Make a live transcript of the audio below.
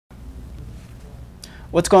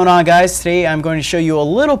What's going on, guys? Today I'm going to show you a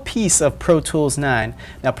little piece of Pro Tools 9.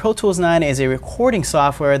 Now, Pro Tools 9 is a recording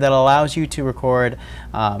software that allows you to record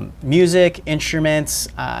music, instruments,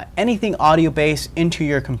 anything audio-based into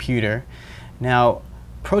your computer. Now,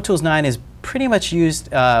 Pro Tools 9 is pretty much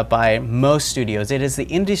used by most studios. It is the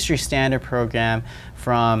industry standard program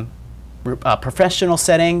from a professional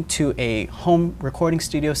setting to a home recording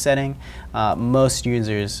studio setting. Most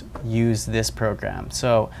users use this program.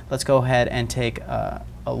 So let's go ahead and take a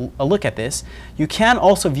look at this. You can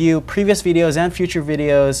also view previous videos and future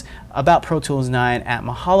videos about Pro Tools 9 at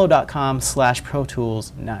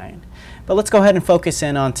mahalo.com/ProTools9. But let's go ahead and focus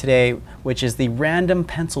in on today, which is the random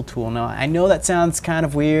pencil tool. Now, I know that sounds kind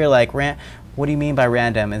of weird, like what do you mean by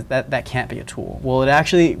random? That can't be a tool. Well, it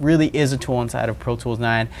actually really is a tool inside of Pro Tools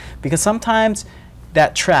 9, because sometimes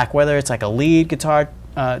that track, whether it's like a lead guitar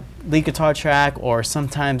track, or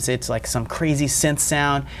sometimes it's like some crazy synth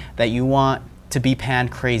sound that you want to be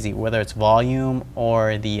panned crazy, whether it's volume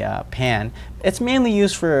or the pan. It's mainly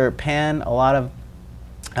used for pan. A lot of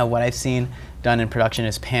what I've seen done in production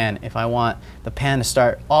is pan. If I want the pan to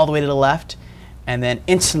start all the way to the left and then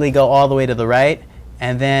instantly go all the way to the right,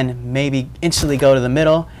 and then maybe instantly go to the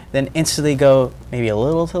middle, then instantly go maybe a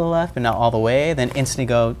little to the left but not all the way, then instantly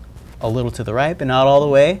go a little to the right but not all the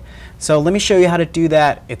way. So let me show you how to do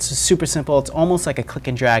that. It's super simple. It's almost like a click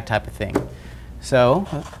and drag type of thing. So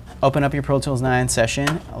open up your Pro Tools 9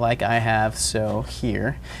 session like I have so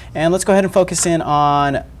here, and let's go ahead and focus in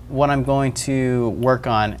on what I'm going to work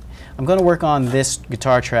on. I'm going to work on this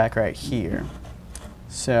guitar track right here.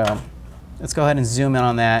 So let's go ahead and zoom in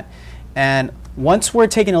on that. And once we're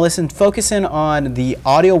taking a listen, focus in on the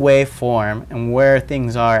audio waveform and where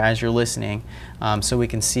things are as you're listening, so we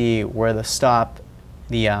can see where the start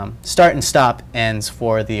and stop ends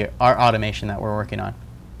for our automation that we're working on.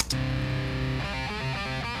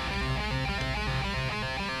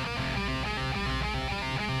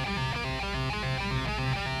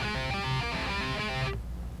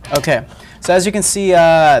 Okay, so as you can see,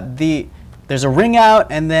 there's a ring out,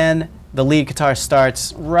 and then the lead guitar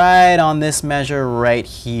starts right on this measure right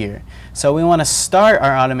here. So we want to start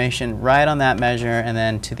our automation right on that measure and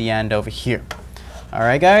then to the end over here. All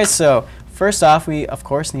right, guys, so first off, we of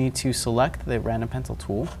course need to select the random pencil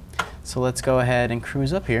tool. So let's go ahead and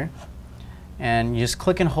cruise up here, and you just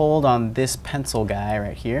click and hold on this pencil guy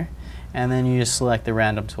right here, and then you just select the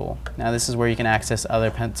random tool. Now this is where you can access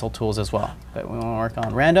other pencil tools as well, but we want to work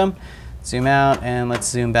on random. Zoom out, and let's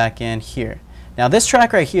zoom back in here. Now this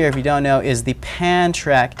track right here, if you don't know, is the pan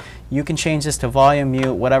track. You can change this to volume,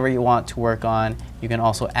 mute, whatever you want to work on. You can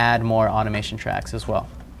also add more automation tracks as well.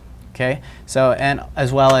 Okay, so, and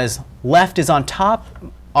as well as left is on top,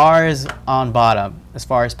 R is on bottom as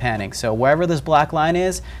far as panning. So wherever this black line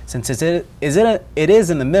is, since it is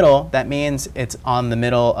in the middle, that means it's on the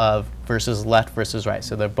middle of versus left versus right.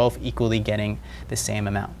 So they're both equally getting the same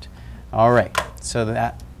amount. All right, so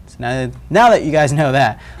now that you guys know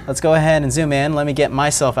that, let's go ahead and zoom in. Let me get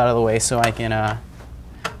myself out of the way so I can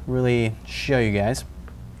really show you guys.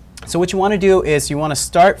 So what you want to do is you want to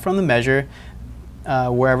start from the measure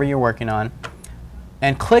wherever you're working on,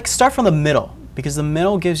 and start from the middle, because the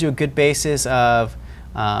middle gives you a good basis of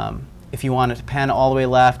if you want it to pan all the way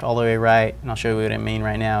left, all the way right. And I'll show you what I mean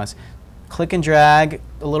right now. Is click and drag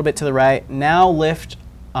a little bit to the right. Now lift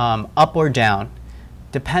up or down,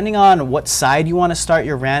 depending on what side you want to start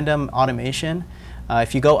your random automation.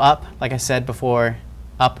 If you go up, like I said before,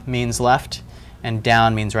 up means left and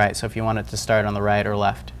down means right. So if you want it to start on the right or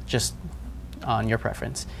left, just on your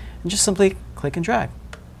preference. And just simply click and drag.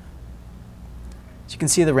 As you can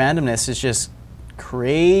see, the randomness is just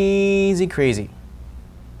crazy, crazy.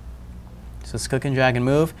 So let's click and drag and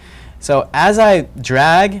move. So as I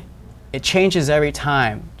drag, it changes every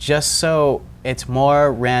time, just so it's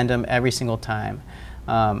more random every single time.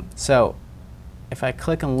 So if I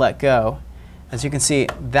click and let go, as you can see,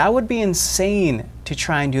 that would be insane to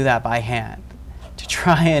try and do that by hand, to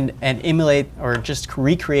try and emulate or just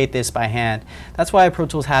recreate this by hand. That's why Pro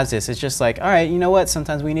Tools has this. It's just like, all right, you know what,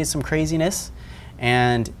 sometimes we need some craziness,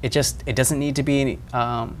 and it doesn't need to be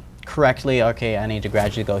correctly, okay, I need to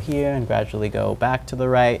gradually go here and gradually go back to the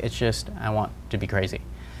right. It's just, I want to be crazy.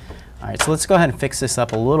 All right, so let's go ahead and fix this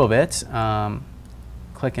up a little bit.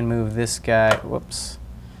 Click and move this guy, whoops.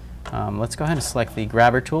 Let's go ahead and select the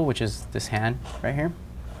grabber tool, which is this hand right here,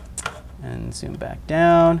 and zoom back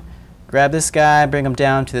down. Grab this guy, bring him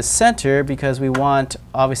down to the center, because we want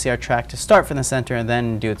obviously our track to start from the center and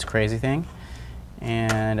then do its crazy thing.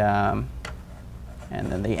 And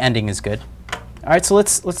then the ending is good. All right, so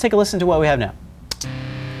let's take a listen to what we have now.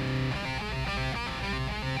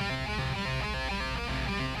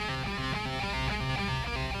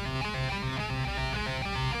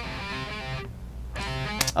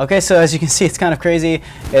 Okay, so as you can see, it's kind of crazy.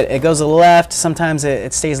 It goes to the left. Sometimes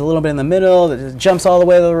it stays a little bit in the middle. It jumps all the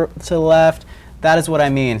way to the left. That is what I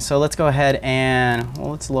mean. So let's go ahead and, well,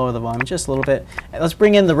 let's lower the volume just a little bit. Let's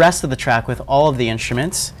bring in the rest of the track with all of the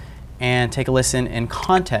instruments and take a listen in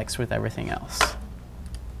context with everything else.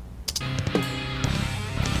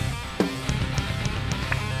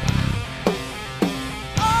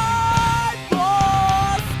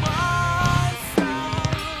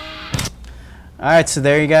 All right, so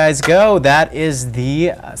there you guys go. That is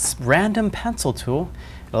the random pencil tool.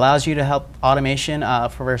 It allows you to help automation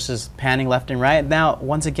versus panning left and right. Now,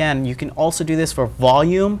 once again, you can also do this for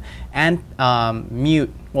volume and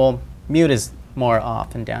mute. Well, mute is more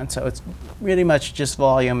off and down, so it's really much just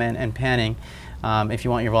volume and panning if you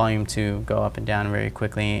want your volume to go up and down very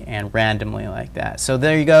quickly and randomly like that. So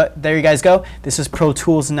there you go. There you guys go. This is Pro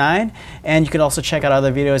Tools 9, and you can also check out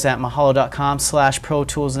other videos at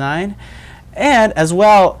mahalo.com/ProTools9. And as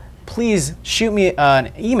well, please shoot me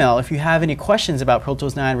an email if you have any questions about Pro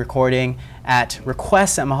Tools 9 recording at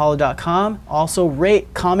requests@mahalo.com. Also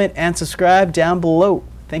rate, comment, and subscribe down below.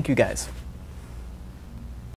 Thank you guys.